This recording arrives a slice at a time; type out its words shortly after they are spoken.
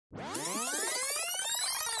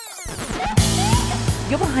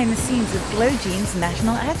You're behind the scenes of Glow Jeans'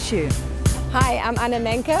 national ad shoot. Hi, I'm Anne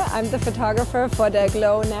Menke. I'm the photographer for the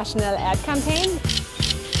Glow national ad campaign.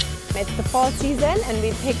 It's the fall season and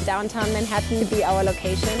we picked downtown Manhattan to be our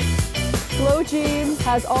location. Glow Jeans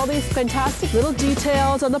has all these fantastic little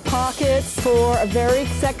details on the pockets for a very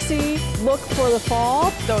sexy look for the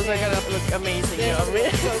fall. Those are gonna look amazing on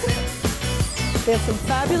me. They have some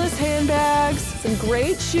fabulous handbags, some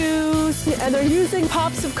great shoes, and they're using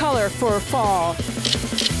pops of color for fall.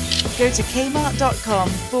 Go to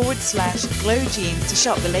kmart.com/Glow Jeans to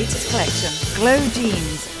shop the latest collection. Glow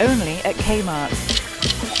Jeans, only at Kmart.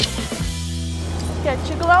 Get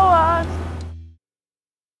your glow on!